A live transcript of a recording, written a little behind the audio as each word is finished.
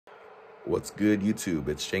What's good, YouTube?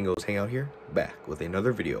 It's Django's Hangout here, back with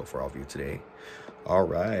another video for all of you today.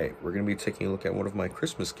 Alright, we're going to be taking a look at one of my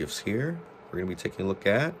Christmas gifts here. We're going to be taking a look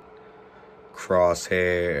at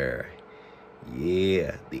Crosshair.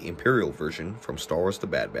 Yeah, the Imperial version from Star Wars The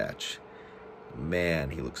Bad Batch.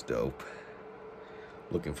 Man, he looks dope.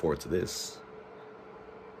 Looking forward to this.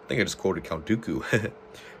 I think I just quoted Count Dooku.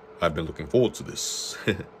 I've been looking forward to this.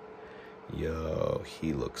 Yo,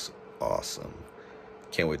 he looks awesome.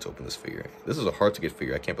 Can't wait to open this figure. This is a hard to get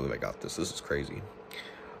figure. I can't believe I got this. This is crazy.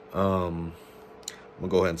 I'm gonna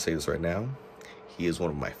go ahead and say this right now. He is one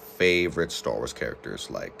of my favorite Star Wars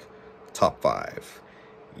characters, like top 5.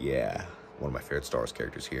 Yeah, one of my favorite Star Wars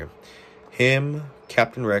characters here. Him,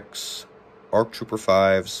 Captain Rex, ARC Trooper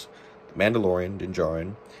 5s, Mandalorian, Din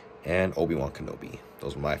Djarin, and Obi-Wan Kenobi.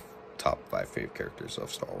 Those are my top 5 favorite characters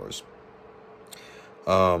of Star Wars.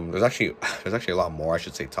 There's actually a lot more. I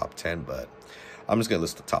should say top 10, but I'm just gonna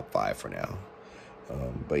list the top 5 for now.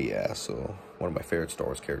 But yeah, so one of my favorite Star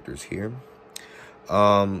Wars characters here.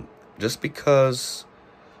 Just because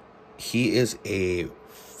he is a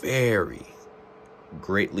very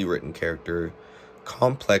greatly written character,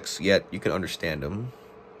 complex yet you can understand him.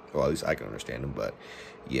 Well, at least I can understand him. But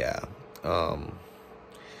yeah,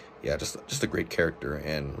 yeah, just a great character,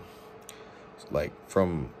 and like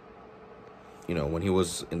from when he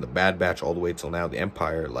was in the Bad Batch all the way till now, the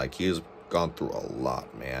Empire, like he has gone through a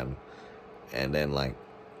lot, man. And then like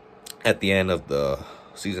at the end of the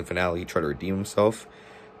season finale, he tried to redeem himself,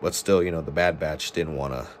 but still, the Bad Batch didn't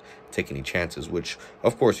want to take any chances, which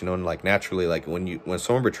of course, like naturally, like when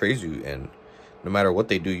someone betrays you, and no matter what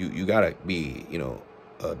they do, you gotta be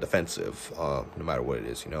defensive, no matter what it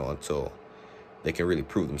is, until they can really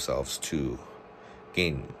prove themselves to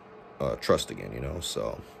gain trust again,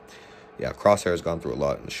 so yeah, Crosshair has gone through a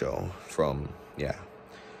lot in the show, from the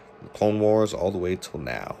Clone Wars all the way till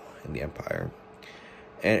now in the Empire.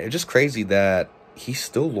 And it's just crazy that he's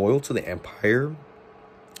still loyal to the Empire,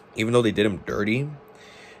 even though they did him dirty.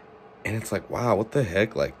 And it's like, wow, what the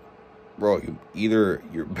heck? Like, bro,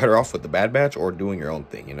 you're better off with the Bad Batch or doing your own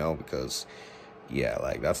thing, because, yeah,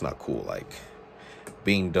 like, that's not cool. Like,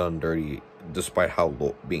 being done dirty, despite how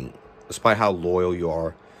loyal you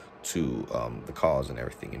are to the cause and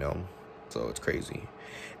everything, So it's crazy.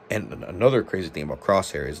 And another crazy thing about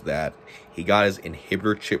Crosshair is that he got his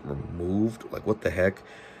inhibitor chip removed. Like, what the heck?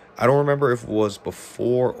 I don't remember if it was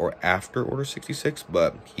before or after Order 66,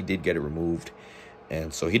 but he did get it removed.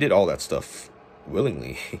 And so he did all that stuff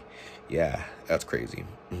willingly. Yeah, that's crazy.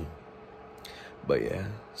 But yeah,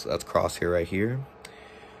 so that's Crosshair right here.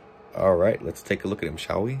 All right, let's take a look at him,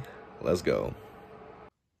 shall we? Let's go.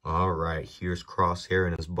 All right, here's Crosshair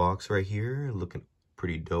in his box right here, looking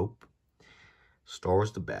pretty dope. Star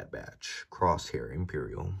Wars The Bad Batch, Crosshair,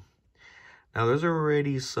 Imperial. Now, there's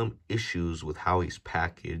already some issues with how he's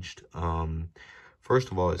packaged.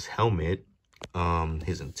 First of all, his helmet,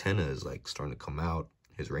 his antenna is like starting to come out,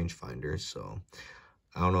 his rangefinder. So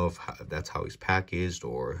I don't know if that's how he's packaged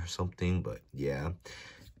or something, but yeah.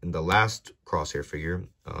 In the last Crosshair figure,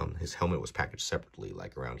 his helmet was packaged separately,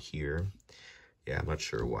 like around here. Yeah, I'm not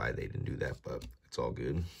sure why they didn't do that, but it's all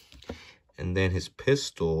good. And then his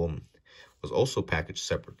pistol was also packaged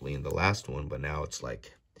separately in the last one, but now it's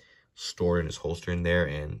like stored in his holster in there.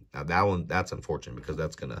 And now that's unfortunate because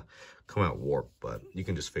that's gonna come out warped, but you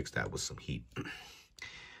can just fix that with some heat.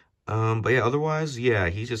 But yeah, otherwise, yeah,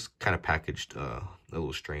 he's just kind of packaged a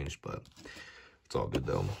little strange, but it's all good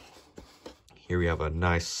though. Here we have a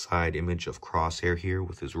nice side image of Crosshair here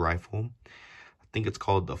with his rifle. I think it's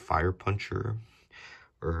called the Fire Puncher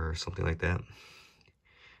or something like that.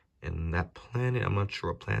 And that planet, I'm not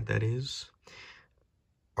sure what planet that is.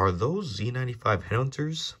 Are those Z95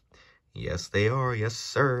 headhunters? Yes, they are. Yes,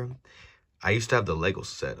 sir. I used to have the Lego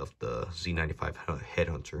set of the Z95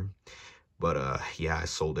 headhunter. But, yeah, I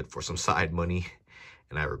sold it for some side money.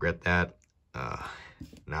 And I regret that. Now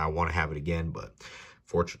I want to have it again. But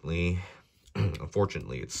unfortunately,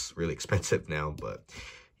 it's really expensive now. But,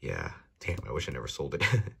 yeah, damn, I wish I never sold it.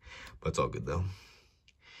 But it's all good, though.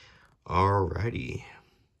 Alrighty.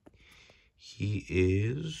 He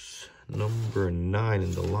is number 9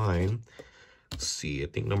 in the line. Let's see, I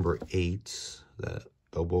think number 8, that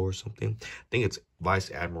elbow or something. I think it's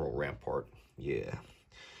Vice Admiral Rampart. Yeah.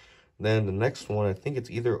 Then the next one, I think it's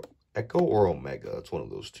either Echo or Omega. It's one of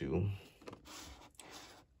those two.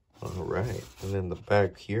 All right. And then the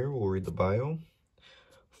back here, we'll read the bio.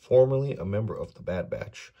 Formerly a member of the Bad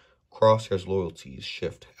Batch, Crosshair's loyalties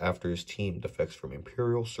shift after his team defects from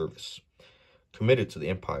Imperial service. Committed to the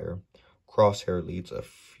Empire, Crosshair leads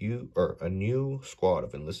a new squad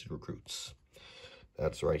of enlisted recruits.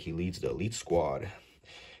 That's right, he leads the elite squad,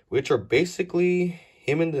 which are basically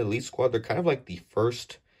him and the elite squad. They're kind of like the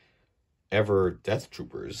first ever Death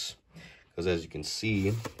Troopers, because as you can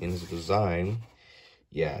see in his design,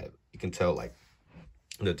 yeah, you can tell like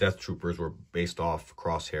the Death Troopers were based off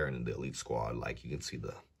Crosshair and the elite squad. Like you can see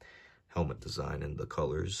the helmet design and the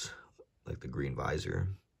colors, like the green visor.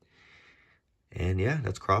 And yeah,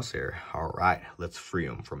 that's Crosshair. All right, let's free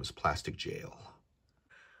him from his plastic jail.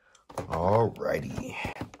 Alrighty,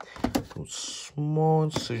 a small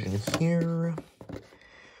incision here.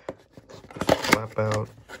 Flap out.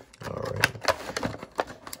 All right.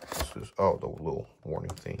 This is, oh, the little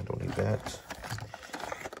warning thing. Don't need that.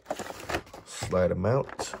 Slide them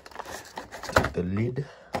out. Take the lid.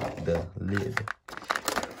 The lid.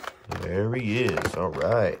 There he is. All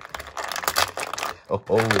right. Oh,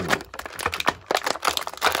 oh.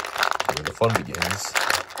 Here the fun begins.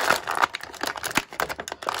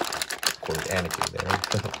 Of course, Anakin there.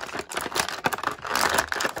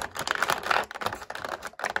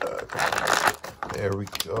 There we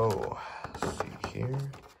go. Let's see here.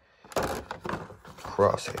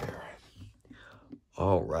 Crosshair.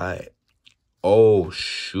 All right. Oh,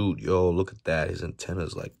 shoot. Yo, look at that. His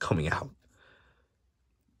antenna's like coming out.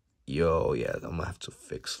 Yo, yeah, I'm gonna have to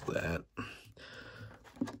fix that.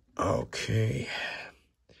 Okay.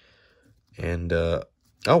 And, oh,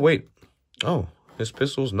 wait. Oh, his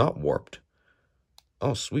pistol's not warped.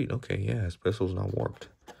 Oh, sweet. Okay, yeah, his pistol's not warped.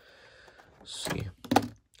 Let's see.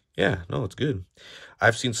 Yeah, no, it's good.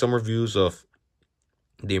 I've seen some reviews of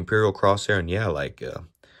the Imperial Crosshair, and yeah, like,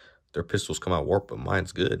 their pistols come out warped, but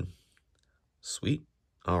mine's good. Sweet.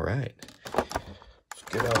 All right. Let's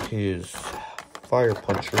get out his fire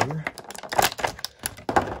puncher.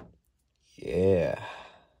 Yeah.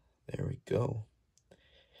 There we go.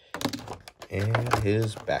 And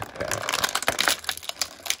his backpack.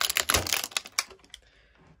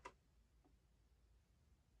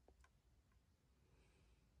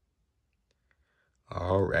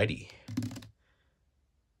 Alrighty.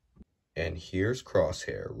 And here's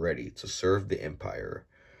Crosshair, ready to serve the Empire,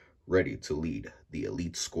 ready to lead the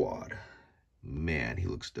elite squad. Man, he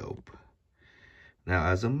looks dope. Now,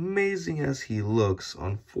 as amazing as he looks,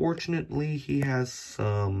 unfortunately, he has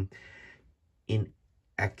some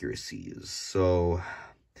inaccuracies. So,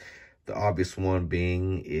 the obvious one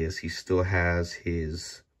being is he still has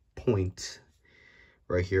his point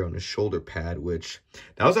right here on his shoulder pad, which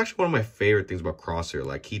that was actually one of my favorite things about Crosshair.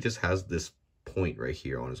 Like, he just has this point right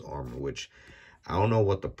here on his armor, which I don't know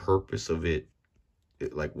what the purpose of it,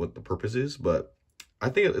 like what the purpose is, but I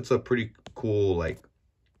think it's a pretty cool, like,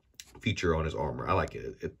 feature on his armor. I like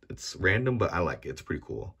it. It's random, but I like it. It's pretty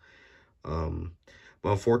cool. But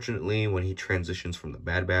unfortunately, when he transitions from the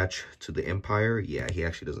Bad Batch to the Empire, yeah, he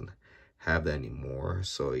actually doesn't have that anymore.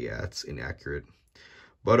 So yeah, it's inaccurate.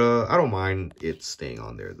 But I don't mind it staying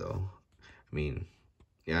on there though. I mean,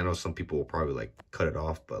 yeah, I know some people will probably like cut it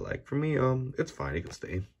off, but like for me, it's fine. It can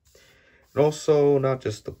stay. And also, not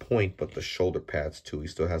just the point, but the shoulder pads too. He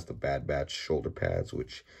still has the Bad Batch shoulder pads,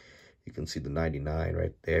 which you can see the 99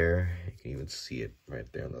 right there. You can even see it right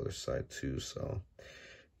there on the other side too. So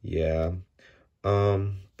yeah,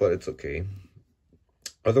 but it's okay.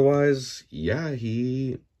 Otherwise, yeah,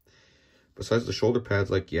 besides the shoulder pads,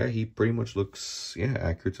 like, yeah, he pretty much looks, yeah,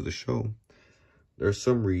 accurate to the show. There's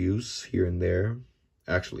some reuse here and there.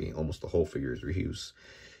 Actually, almost the whole figure is reuse.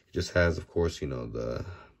 It just has, of course, you know, the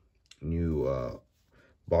new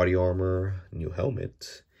body armor, new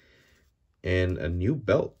helmet, and a new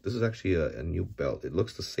belt. This is actually a new belt. It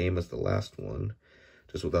looks the same as the last one,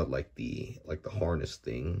 just without like the harness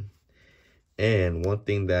thing. And one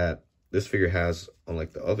thing that this figure has,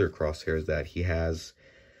 unlike the other Crosshair, is that he has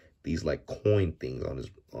these like coin things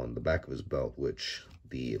on the back of his belt, which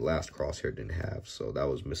the last Crosshair didn't have. So that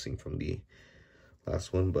was missing from the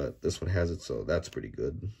last one, but this one has it, so that's pretty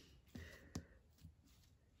good.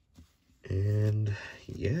 And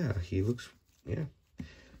yeah, he looks, yeah,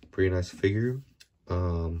 pretty nice figure.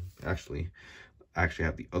 Actually, I actually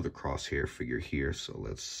have the other Crosshair figure here, so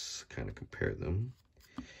let's kind of compare them.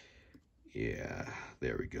 Yeah,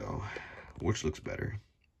 there we go. Which looks better?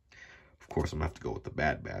 Of course, I'm gonna have to go with the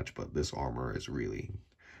Bad Batch, but this armor is really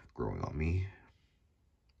growing on me.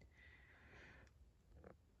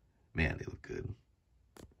 Man, they look good.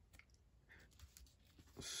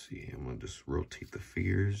 Let's see, I'm gonna just rotate the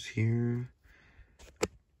figures here.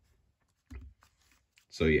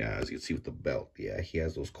 So yeah, as you can see with the belt, yeah, he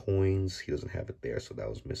has those coins. He doesn't have it there, so that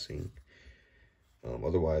was missing.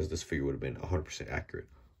 Otherwise, this figure would have been 100% accurate.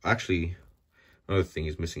 Actually, another thing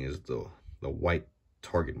he's missing is the white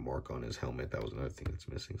target mark on his helmet. That was another thing that's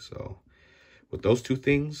missing. So with those two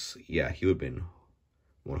things, yeah, he would have been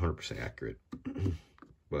 100% accurate.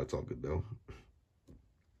 but it's all good though.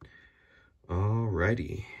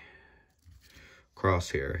 Alrighty.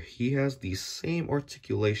 Crosshair. He has the same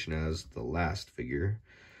articulation as the last figure,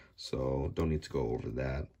 so don't need to go over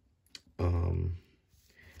that.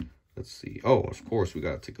 Let's see. Oh, of course, we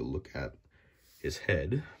gotta take a look at his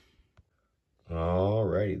head.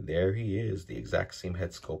 Alrighty, there he is. The exact same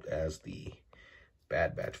head sculpt as the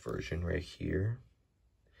Bad Batch version right here.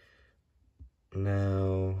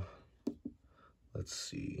 Now, let's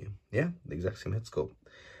see. Yeah, the exact same head sculpt.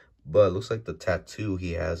 But it looks like the tattoo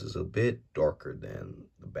he has is a bit darker than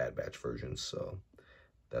the Bad Batch version, so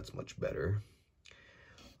that's much better.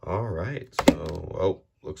 Alright, so, oh,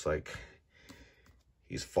 looks like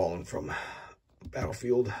he's fallen from the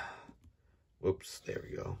battlefield. Whoops, there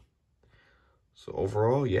we go. So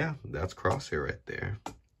overall, yeah, that's Crosshair right there.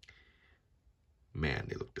 Man,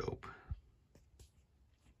 they look dope.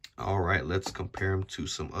 All right, let's compare him to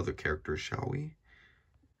some other characters, shall we?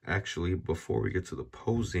 Actually, before we get to the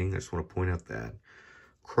posing, I just want to point out that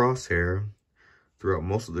Crosshair, throughout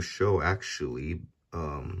most of the show, actually,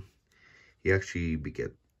 he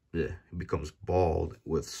becomes bald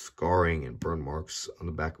with scarring and burn marks on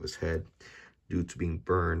the back of his head due to being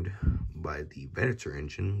burned by the Venator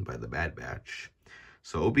engine by the Bad Batch.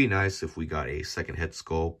 So it would be nice if we got a second head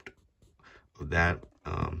sculpt of that.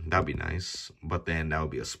 That'd be nice, but then that would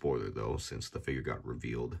be a spoiler though, since the figure got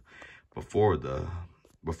revealed before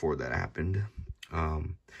that happened.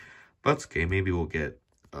 But it's okay. Maybe we'll get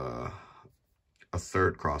a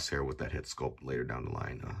third Crosshair with that head sculpt later down the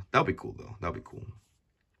line. That'll be cool though. That'll be cool.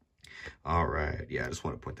 All right, yeah, I just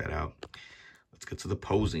want to point that out. Let's get to the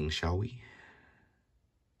posing, shall we?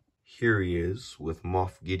 Here he is with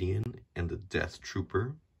Moff Gideon and the Death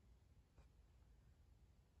Trooper.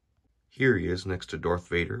 Here he is next to Darth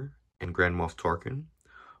Vader and Grand Moff Tarkin.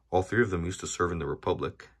 All three of them used to serve in the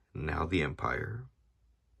Republic, now the Empire.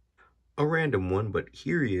 A random one, but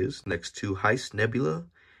here he is next to Heist Nebula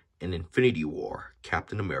and Infinity War,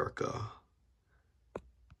 Captain America.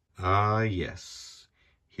 Ah, yes.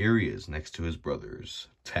 Here he is next to his brothers,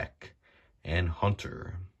 Tech and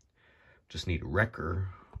Hunter. Just need Wrecker.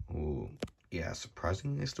 Ooh, yeah,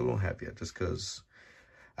 surprisingly, I still don't have yet, just because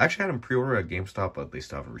I actually had him pre-order at GameStop, but they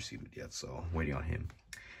still haven't received it yet, so I'm waiting on him.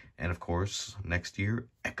 And of course, next year,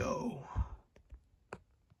 Echo.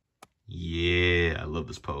 Yeah, I love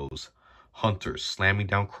this pose. Hunter slamming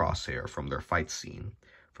down Crosshair from their fight scene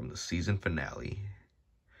from the season finale.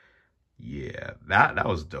 Yeah, that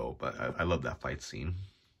was dope. I love that fight scene.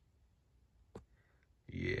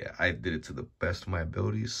 Yeah, I did it to the best of my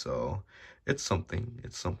abilities, so it's something.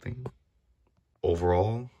 It's something.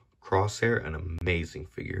 Overall, Crosshair, an amazing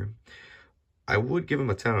figure. I would give him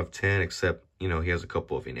a 10 out of 10, except, you know, he has a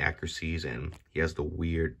couple of inaccuracies, and he has the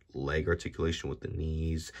weird leg articulation with the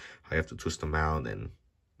knees. I have to twist them out and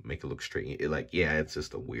make it look straight. It's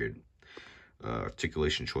just a weird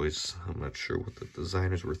articulation choice. I'm not sure what the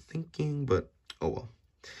designers were thinking, but oh well.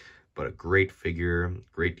 But a great figure,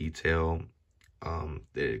 great detail.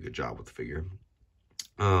 They did a good job with the figure.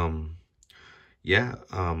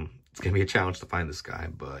 It's gonna be a challenge to find this guy,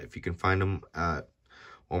 but if you can find him at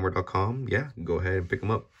Walmart.com, yeah, go ahead and pick him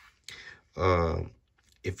up.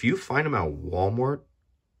 If you find him at Walmart,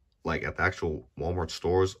 like at the actual Walmart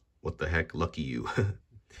stores, what the heck, lucky you.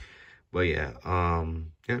 But yeah,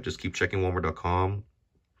 just keep checking Walmart.com.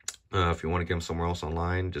 If you want to get him somewhere else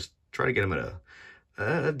online, just try to get him at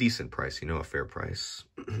a decent price, you know, a fair price.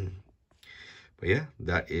 But yeah,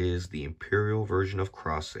 that is the Imperial version of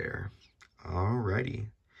Crosshair. Alrighty.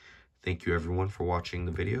 Thank you everyone for watching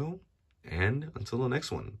the video. And until the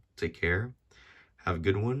next one, take care, have a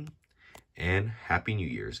good one, and Happy New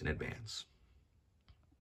Year's in advance.